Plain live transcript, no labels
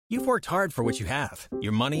You've worked hard for what you have.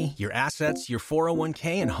 Your money, your assets, your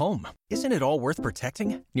 401k, and home. Isn't it all worth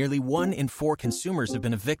protecting? Nearly 1 in 4 consumers have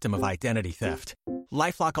been a victim of identity theft.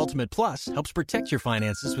 LifeLock Ultimate Plus helps protect your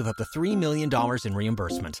finances with up to $3 million in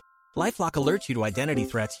reimbursement. LifeLock alerts you to identity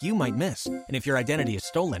threats you might miss. And if your identity is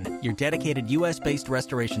stolen, your dedicated U.S.-based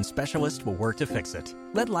restoration specialist will work to fix it.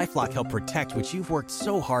 Let LifeLock help protect what you've worked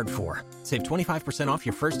so hard for. Save 25% off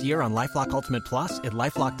your first year on LifeLock Ultimate Plus at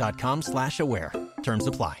LifeLock.com/aware. Terms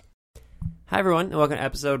apply. Hi, everyone, and welcome to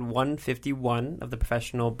episode 151 of the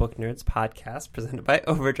Professional Book Nerds podcast presented by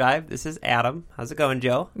Overdrive. This is Adam. How's it going,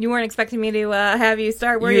 Jill? You weren't expecting me to have you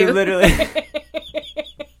start, were you? You literally...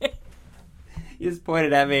 You just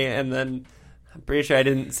pointed at me, and then I'm pretty sure I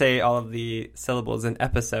didn't say all of the syllables in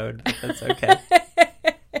episode, but that's okay.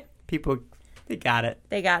 People, they got it.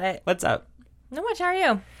 They got it. What's up? Not much. How are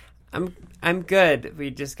you? I'm good. We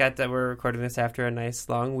just got that. We're recording this after a nice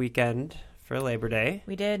long weekend for Labor Day.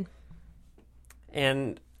 We did.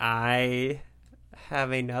 And I have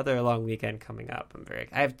another long weekend coming up.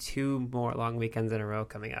 I have 2 more long weekends in a row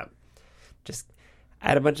coming up. I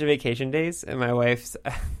had a bunch of vacation days, and my wife's,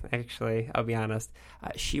 actually, I'll be honest,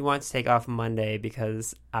 she wants to take off Monday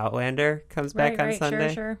because Outlander comes back on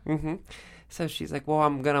Sunday. Sure. Mm-hmm. So she's like, well,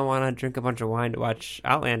 I'm going to want to drink a bunch of wine to watch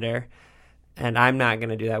Outlander, and I'm not going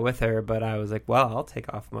to do that with her, but I was like, well, I'll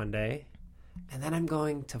take off Monday. And then I'm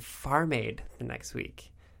going to Farm Aid the next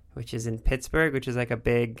week, which is in Pittsburgh, which is like a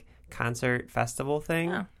big concert festival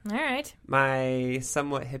thing. Oh, all right. My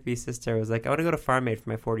somewhat hippie sister was like, I want to go to Farm Aid for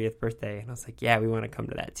my 40th birthday. And I was like, yeah, we want to come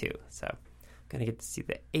to that too. So I'm going to get to see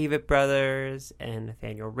the Avett Brothers and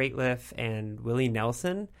Nathaniel Rateliff and Willie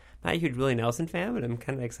Nelson. Not a huge Willie Nelson fan, but I'm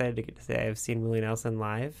kind of excited to get to say I've seen Willie Nelson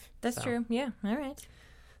live. That's true. Yeah. All right.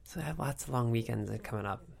 So I have lots of long weekends coming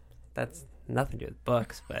up. That's nothing to do with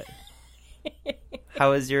books, but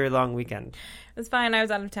how was your long weekend? It was fine. I was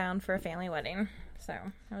out of town for a family wedding. So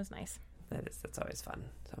that was nice. That's always fun.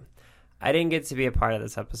 So I didn't get to be a part of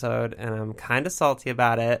this episode, and I'm kind of salty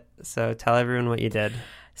about it. So tell everyone what you did.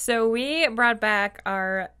 So we brought back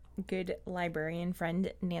our good librarian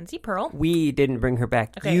friend, Nancy Pearl. We didn't bring her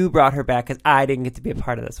back. Okay. You brought her back because I didn't get to be a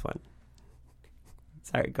part of this one.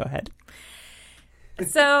 Sorry, go ahead.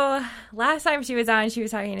 So last time she was on, she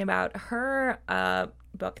was talking about her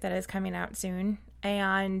book that is coming out soon.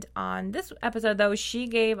 And on this episode, though, she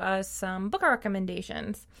gave us some book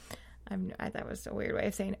recommendations. I thought it was a weird way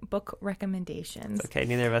of saying it. Book recommendations. It's okay,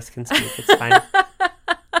 neither of us can speak. It's fine.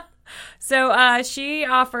 So she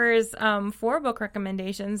offers 4 book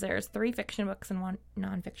recommendations. There's 3 fiction books and 1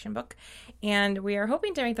 nonfiction book. And we are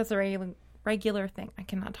hoping to make this a regular thing. I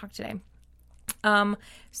cannot talk today.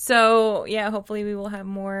 So yeah, hopefully we will have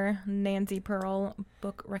more Nancy Pearl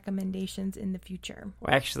book recommendations in the future.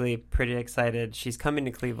 We're actually pretty excited. She's coming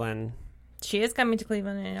to Cleveland. She is coming to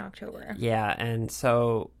Cleveland in October. Yeah, and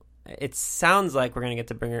so it sounds like we're going to get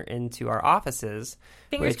to bring her into our offices.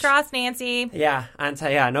 Fingers crossed, Nancy. Yeah,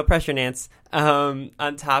 no pressure, Nance.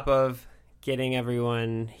 On top of getting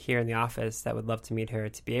everyone here in the office that would love to meet her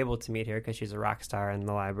to be able to meet her because she's a rock star in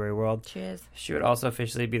the library world. She is. She would also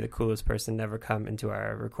officially be the coolest person to ever come into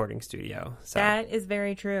our recording studio. So that is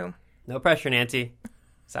very true. No pressure, Nancy.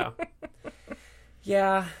 So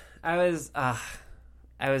yeah, I was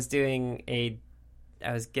learning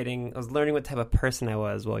what type of person I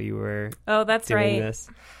was while you were doing this.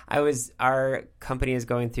 Our company is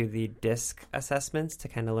going through the DISC assessments to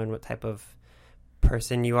kind of learn what type of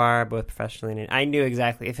person you are, both professionally and I knew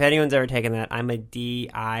exactly. If anyone's ever taken that, I'm a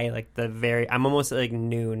DI, I'm almost at like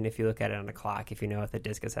noon if you look at it on the clock, if you know what the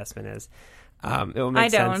DISC assessment is. It will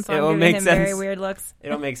make sense. So I'm giving him very weird looks.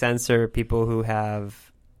 It'll make sense for people who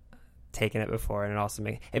have taken it before, and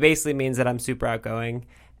it basically means that I'm super outgoing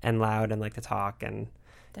and loud and like to talk, and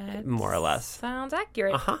that more or less. Sounds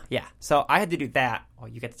accurate. Yeah. So I had to do that. Oh,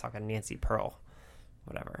 you get to talk on Nancy Pearl.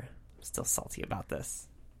 Whatever. I'm still salty about this.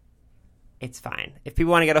 It's fine. If people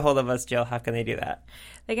want to get a hold of us, Jill, how can they do that?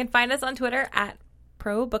 They can find us on Twitter at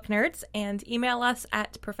ProBookNerds and email us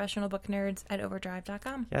at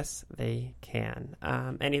professionalbooknerds@overdrive.com. Yes, they can.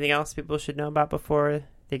 Anything else people should know about before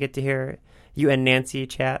they get to hear you and Nancy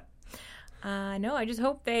chat? No, I just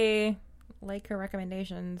hope they like her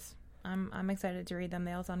recommendations. I'm excited to read them.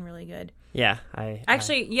 They all sound really good. Yeah,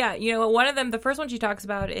 yeah. You know, one of them, the first one she talks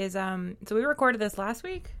about is so we recorded this last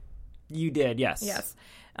week. You did, yes. Yes.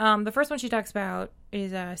 The first one she talks about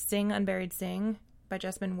is Sing Unburied Sing by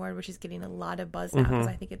Jesmyn Ward, which is getting a lot of buzz now because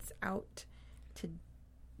I think it's out to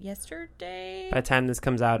yesterday. By the time this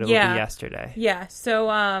comes out, it will be yesterday. Yeah. So,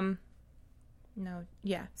 no.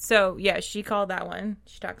 Yeah. So, yeah, she called that one.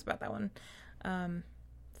 She talks about that one.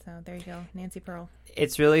 So there you go, Nancy Pearl.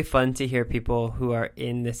 It's really fun to hear people who are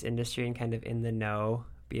in this industry and kind of in the know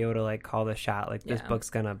be able to like call the shot, like this book's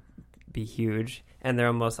gonna be huge, and they're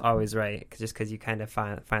almost always right, just because you kind of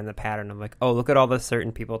find the pattern of like, oh, look at all the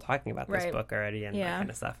certain people talking about this book already and that kind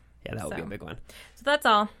of stuff. Yeah, that would be a big one. So that's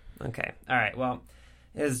all. Okay, all right. Well,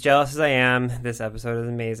 as jealous as I am, this episode is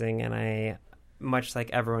amazing, and I, much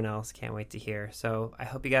like everyone else, can't wait to hear. So I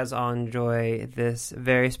hope you guys all enjoy this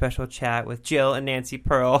very special chat with Jill and Nancy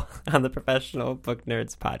Pearl on the Professional Book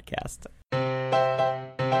Nerds podcast.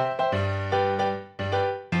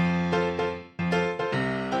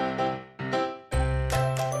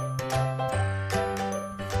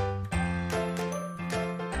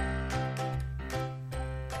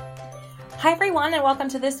 Hi, everyone, and welcome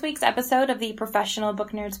to this week's episode of the Professional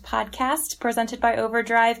Book Nerds podcast, presented by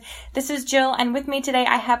Overdrive. This is Jill, and with me today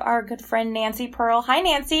I have our good friend Nancy Pearl. Hi,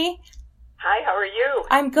 Nancy. Hi, how are you?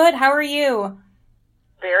 I'm good. How are you?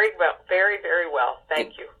 Very well. Very, very well.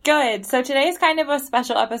 Thank you. Good. So today is kind of a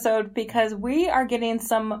special episode because we are getting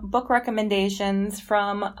some book recommendations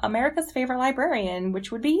from America's favorite librarian,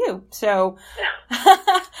 which would be you. So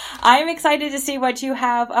I'm excited to see what you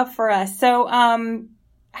have up for us. So,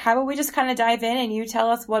 how about we just kind of dive in and you tell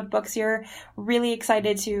us what books you're really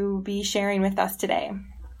excited to be sharing with us today?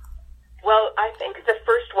 Well, I think the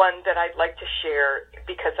first one that I'd like to share,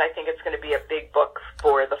 because I think it's going to be a big book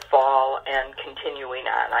for the fall and continuing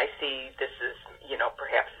on, I see this is,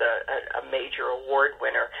 perhaps a major award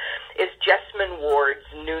winner, is Jesmyn Ward's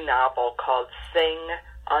new novel called Sing,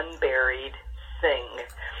 Unburied, Sing.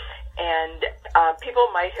 And people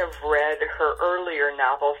might have read her earlier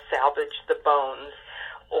novel, Salvage the Bones,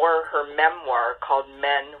 or her memoir called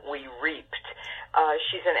Men We Reaped.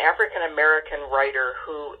 She's an African-American writer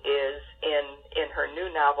who is, in her new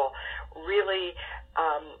novel, really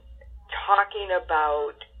talking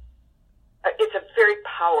about, it's a very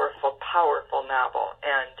powerful novel.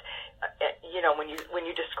 And, when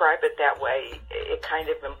you describe it that way, it kind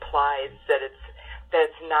of implies that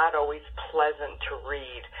it's not always pleasant to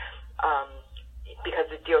read, because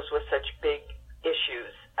it deals with such big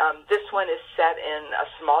issues. This one is set in a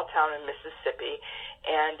small town in Mississippi,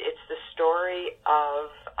 and it's the story of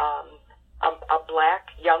a black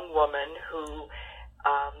young woman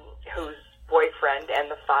whose boyfriend and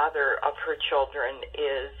the father of her children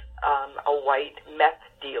is a white meth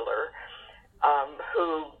dealer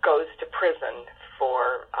who goes to prison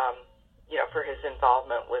for his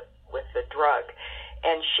involvement with the drug,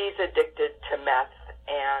 and she's addicted to meth,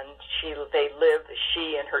 and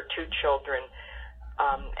she and her two children.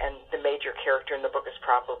 And the major character in the book is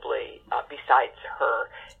probably, besides her,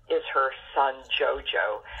 is her son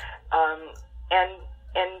Jojo.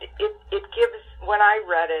 And it gives, when I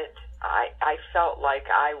read it, I felt like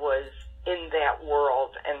I was in that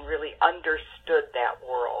world and really understood that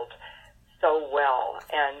world so well.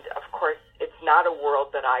 And of course, it's not a world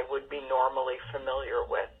that I would be normally familiar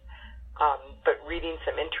with. But reading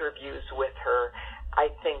some interviews with her, I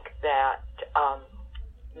think that,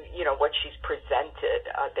 what she's presented,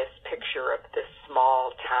 this picture of this small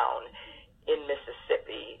town in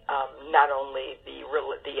Mississippi, not only the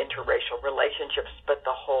interracial relationships, but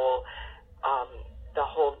the whole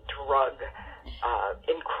drug,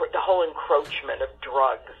 the whole encroachment of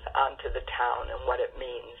drugs onto the town and what it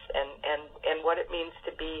means, and what it means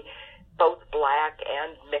to be both black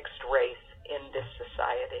and mixed race in this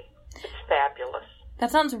society. It's fabulous. That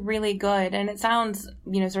sounds really good. And it sounds,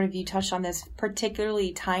 sort of you touched on this,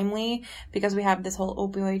 particularly timely because we have this whole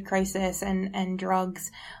opioid crisis and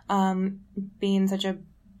drugs being such a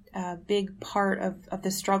big part of the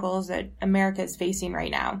struggles that America is facing right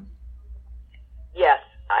now. Yes,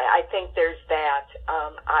 I think there's that.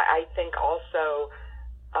 I think also,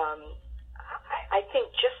 I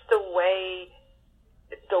think just the way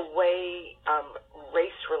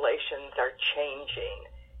race relations are changing.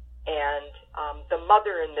 And the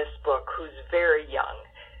mother in this book, who's very young,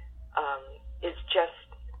 is just,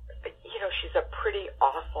 she's a pretty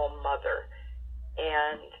awful mother.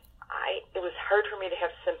 And it was hard for me to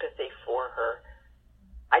have sympathy for her.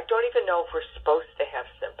 I don't even know if we're supposed to have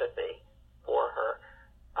sympathy for her.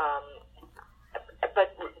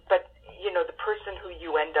 But the person who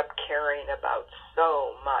you end up caring about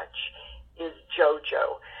so much is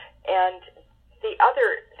Jojo. And the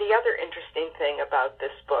other interesting thing about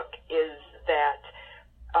this book is that,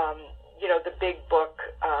 the big book,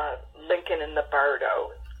 Lincoln and the Bardo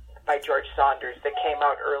by George Saunders that came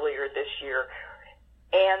out earlier this year,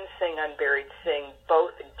 and Sing, Unburied, Sing,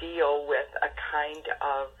 both deal with a kind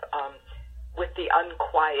of, with the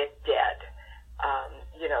unquiet dead,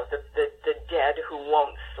 the dead who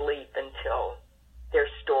won't sleep until their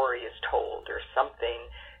story is told or something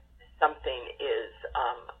something is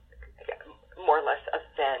more or less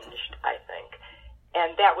avenged, I think.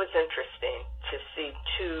 And that was interesting to see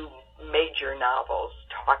two major novels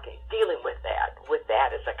dealing with that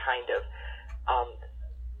as a kind of,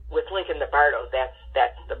 with Lincoln the Bardo,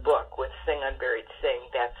 that's the book. With Sing Unburied Sing,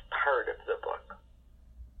 that's part of the book.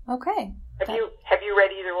 Okay. Have you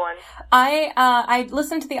read either one? I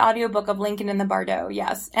listened to the audiobook of Lincoln and the Bardo,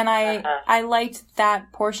 yes. And I liked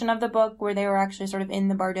that portion of the book where they were actually sort of in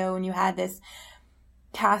the Bardo and you had this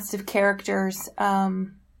cast of characters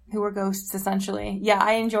who were ghosts, essentially. Yeah,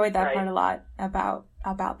 I enjoyed that part a lot about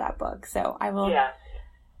that book. So I will. Yeah.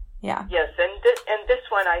 Yeah. Yes, and this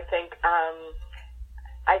one, I think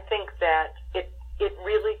that it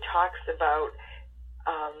really talks about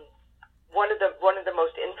one of the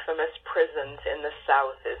most infamous prisons in the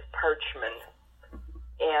South is Parchman,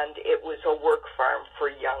 and it was a work farm for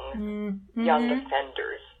young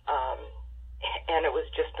offenders, and it was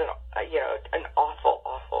just an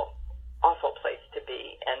awful place to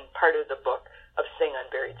be. And part of the book of Sing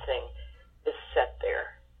Unburied Sing is set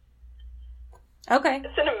there. Okay,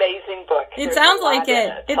 it's an amazing book. It sounds like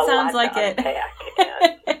it. It sounds like it. And,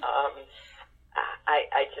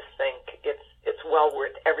 I just think it's well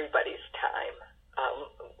worth everybody's time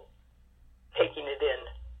taking it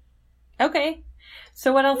in. Okay,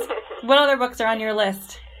 so what else? What other books are on your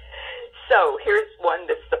list? So here's one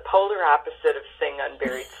that's the polar opposite of Sing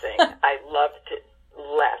Unburied Sing. I loved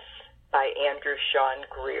Less by Andrew Sean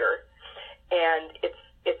Greer, and it's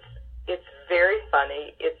very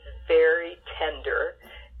funny. It's very tender,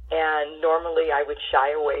 and normally I would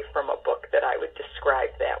shy away from a book that I would describe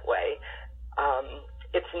that way.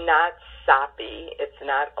 It's not soppy. It's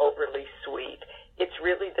not overly sweet. It's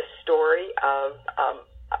really the story of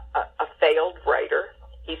a failed writer.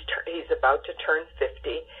 He's about to turn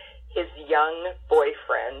 50. His young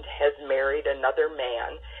boyfriend has married another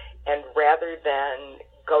man, and rather than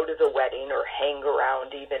go to the wedding or hang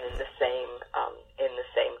around even in the same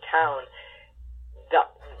town,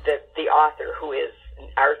 the author, who is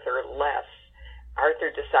Arthur Less, Arthur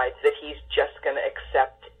decides that he's just going to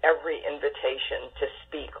accept every invitation to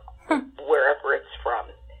speak wherever it's from,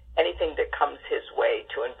 anything that comes his way,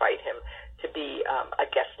 to invite him to be a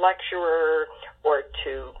guest lecturer or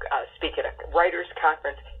to speak at a writer's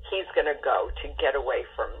conference. He's going to go to get away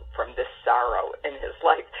from this sorrow in his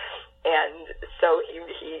life. And so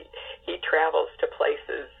he travels to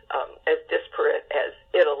places as disparate as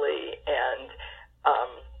Italy and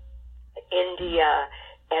India,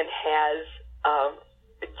 and has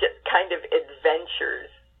just kind of adventures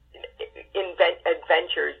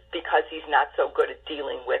because he's not so good at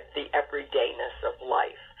dealing with the everydayness of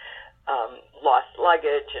life, lost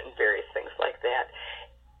luggage and various things like that.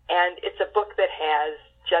 And it's a book that has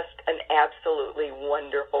just an absolutely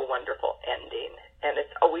wonderful, wonderful ending. And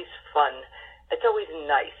it's always fun. It's always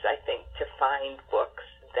nice, I think, to find books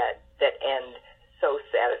that end so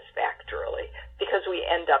satisfactorily, because we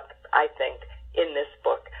end up, I think, in this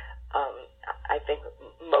book, I think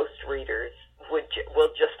most readers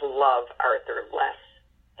will just love Arthur Less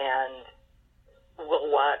and will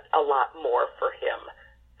want a lot more for him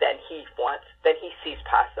than he sees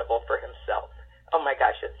possible for himself. Oh my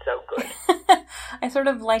gosh, it's so good. I sort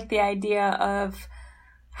of like the idea of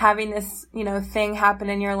having this, thing happen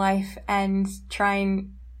in your life and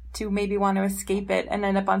trying to maybe want to escape it and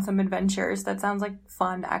end up on some adventures. That sounds like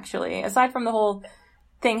fun, actually. Aside from the whole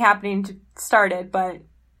thing happening to start it, but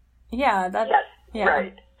yeah,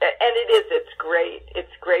 right. And it's great.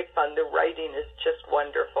 It's great fun. The writing is just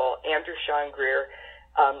wonderful. Andrew Sean Greer,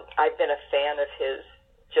 I've been a fan of his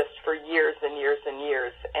just for years and years and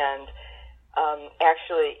years, and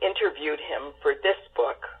actually interviewed him for this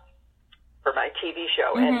book, for my TV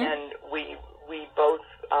show, and then we both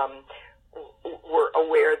were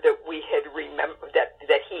aware that we had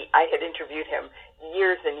I had interviewed him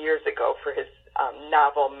years and years ago for his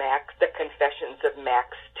novel The Confessions of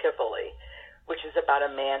Max Tivoli, which is about a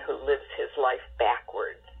man who lives his life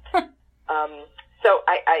backwards. So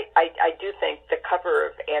I do think the cover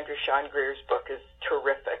of Andrew Sean Greer's book is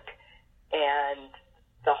terrific, and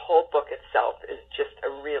the whole book itself is just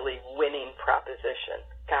a really winning proposition.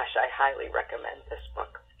 Gosh, I highly recommend this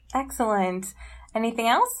book. Excellent. Anything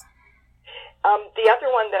else? The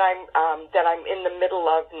other one that I'm in the middle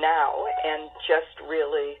of now and just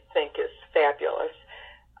really think is fabulous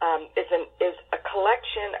is a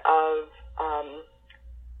collection of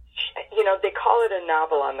they call it a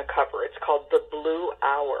novel on the cover. It's called The Blue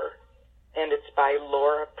Hour, and it's by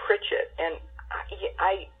Laura Pritchett. And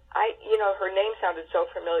I her name sounded so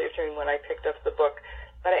familiar to me when I picked up the book,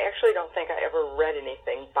 but I actually don't think I ever read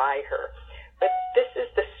anything by her. But this is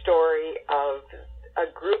the story of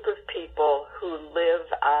a group of people who live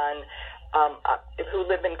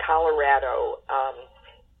in Colorado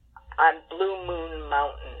on Blue Moon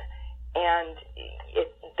Mountain, and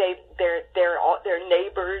they're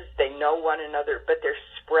neighbors. They know one another, but they're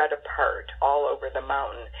spread apart all over the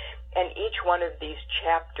mountain. And each one of these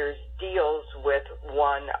chapters deals with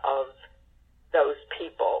one of those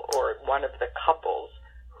people or one of the couples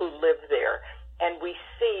who live there. And we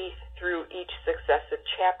see through each successive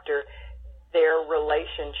chapter their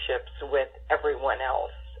relationships with everyone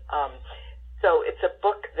else. So it's a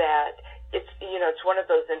book that it's one of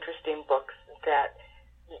those interesting books that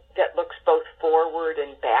looks both forward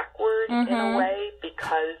and backward in a way,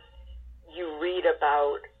 because you read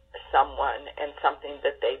about someone and something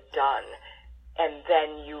that they've done, and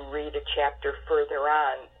then you read a chapter further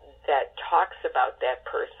on that talks about that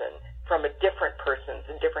person from a different person's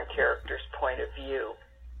and different character's point of view,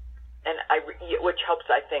 and which helps,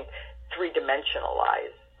 I think,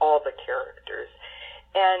 three-dimensionalize all the characters.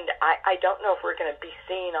 And I don't know if we're going to be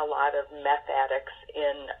seeing a lot of meth addicts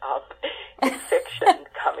in fiction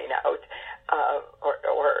coming out,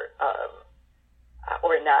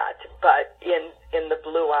 or not. But in The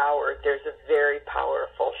Blue Hour, there's a very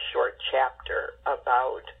powerful short chapter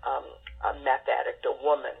about a meth addict, a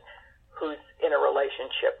woman who's in a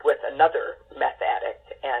relationship with another meth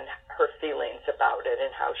addict, and her feelings about it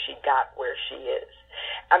and how she got where she is.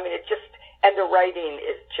 I mean, and the writing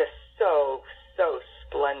is just so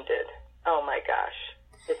splendid. Oh my gosh.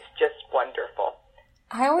 It's just wonderful.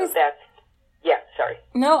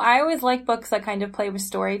 I always like books that kind of play with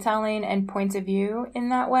storytelling and points of view in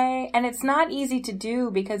that way. And it's not easy to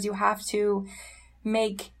do because you have to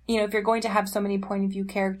make, if you're going to have so many point of view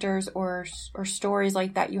characters or stories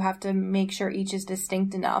like that, you have to make sure each is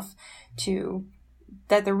distinct enough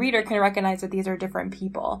that the reader can recognize that these are different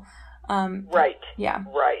people. Right. Yeah.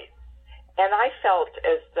 Right. And I felt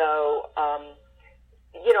as though,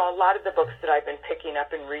 a lot of the books that I've been picking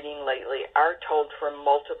up and reading lately are told from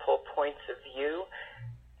multiple points of view,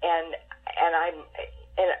 and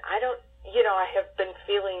I have been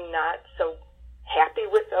feeling not so happy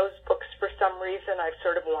with those books for some reason. I've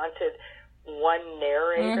sort of wanted one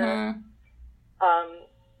narrator,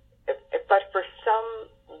 but for some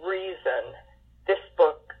reason, this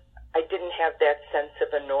book, I didn't have that sense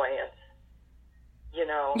of annoyance.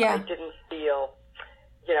 I didn't feel,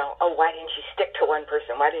 why didn't you stick to one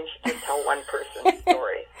person? Why didn't you just tell one person's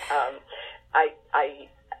story?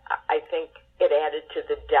 I think it added to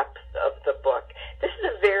the depth of the book. This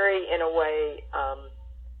is in a way,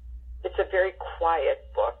 it's a very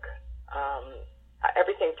quiet book.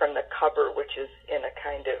 Everything from the cover, which is in a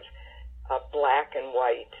kind of black and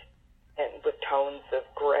white and with tones of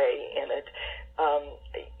gray in it.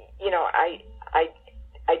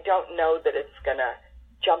 I don't know that it's going to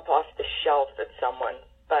jump off the shelf at someone,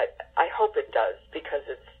 but I hope it does, because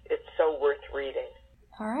it's so worth reading.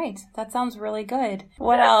 All right. That sounds really good.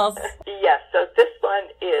 What else? Yes. So this one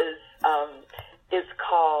is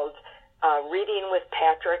called Reading with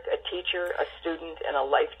Patrick, A Teacher, a Student, and a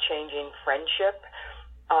Life-Changing Friendship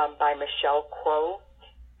by Michelle Kuo.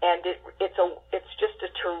 And it's just a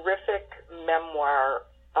terrific memoir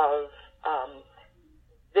of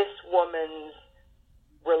this woman's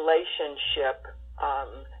relationship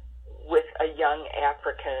with a young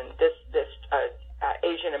African, this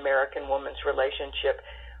Asian American woman's relationship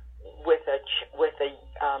with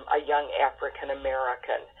a young African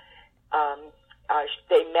American.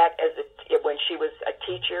 They met when she was a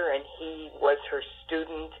teacher and he was her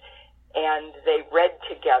student, and they read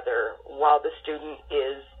together while the student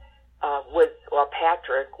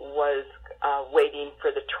Patrick was waiting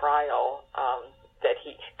for the trial that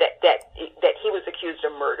he was accused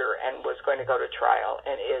of murder and was going to go to trial,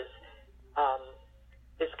 and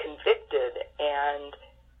is convicted, and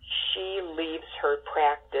she leaves her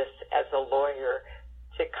practice as a lawyer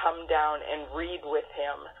to come down and read with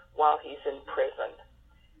him while he's in prison.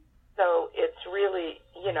 So it's really,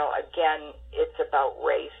 again, it's about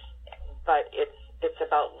race, but it's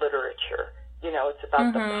about literature. It's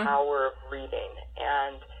about the power of reading,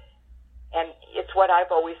 and it's what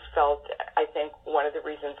I've always felt. I think one of the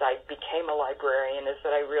reasons I became a librarian is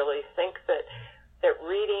that I really think that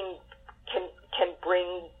reading can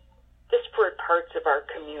bring disparate parts of our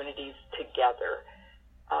communities together,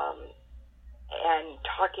 and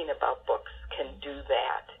talking about books can do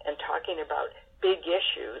that. And talking about big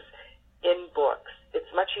issues in books,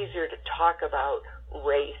 it's much easier to talk about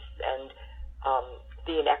race and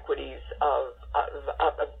the inequities of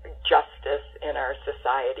justice in our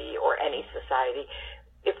society, or any society,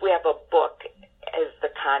 if we have a book as the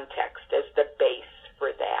context, as the base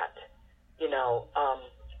for that.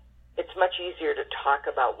 It's it's much easier to talk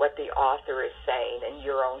about what the author is saying and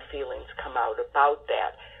your own feelings come out about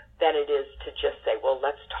that than it is to just say, well,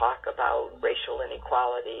 let's talk about racial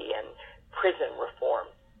inequality and prison reform.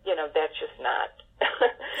 That's just not,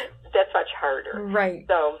 that's much harder. Right.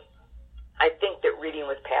 So I think that Reading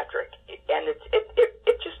with Patrick, and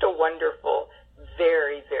it's just a wonderful,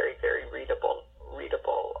 very, very, very readable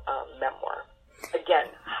memoir. Again,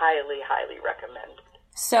 highly, highly recommend.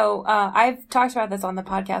 So I've talked about this on the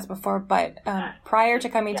podcast before, but prior to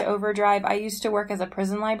coming to Overdrive, I used to work as a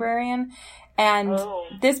prison librarian, and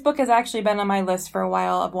this book has actually been on my list for a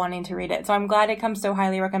while of wanting to read it. So I'm glad it comes so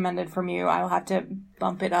highly recommended from you. I'll have to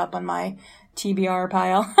bump it up on my TBR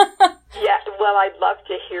pile. Yeah, well, I'd love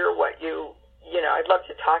to hear what I'd love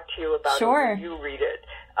to talk to you about it when you read it,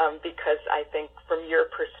 because I think from your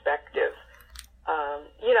perspective,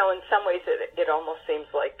 in some ways it almost seems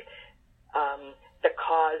like the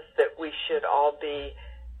cause that we should all be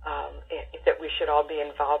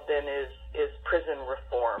involved in is prison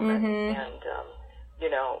reform, and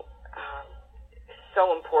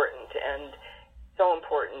so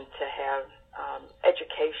important to have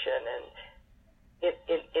education and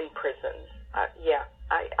in prisons.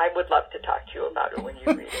 I would love to talk to you about it when you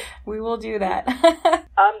read it. We will do that.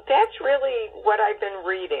 That's really what I've been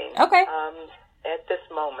reading. Okay. At this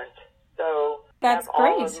moment, so that's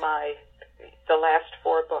great. All of the last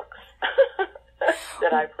 4 books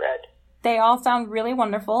that I've read. They all sound really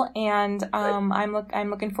wonderful, and I'm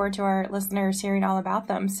looking forward to our listeners hearing all about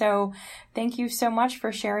them. So, thank you so much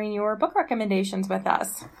for sharing your book recommendations with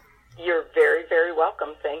us. You're very, very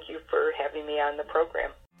welcome. Thank you for having me on the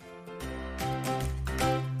program.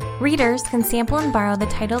 Readers can sample and borrow the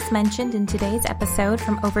titles mentioned in today's episode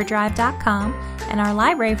from Overdrive.com, and our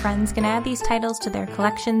library friends can add these titles to their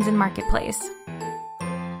collections in Marketplace.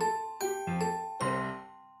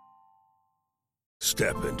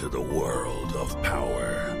 Step into the world of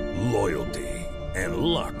power, loyalty, and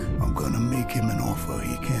luck. I'm gonna make him an offer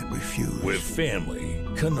he can't refuse. With family,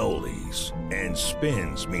 cannolis, and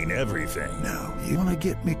spins mean everything. Now, you wanna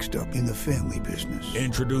get mixed up in the family business.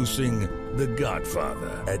 Introducing The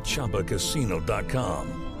Godfather at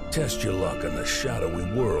ChumbaCasino.com. Test your luck in the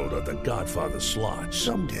shadowy world of The Godfather slot.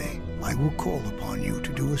 Someday, I will call upon you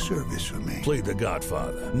to do a service for me. Play The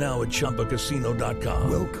Godfather, now at ChumbaCasino.com.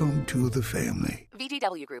 Welcome to the family.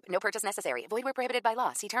 VGW Group. No purchase necessary. Void where prohibited by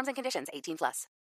law. See terms and conditions. 18+.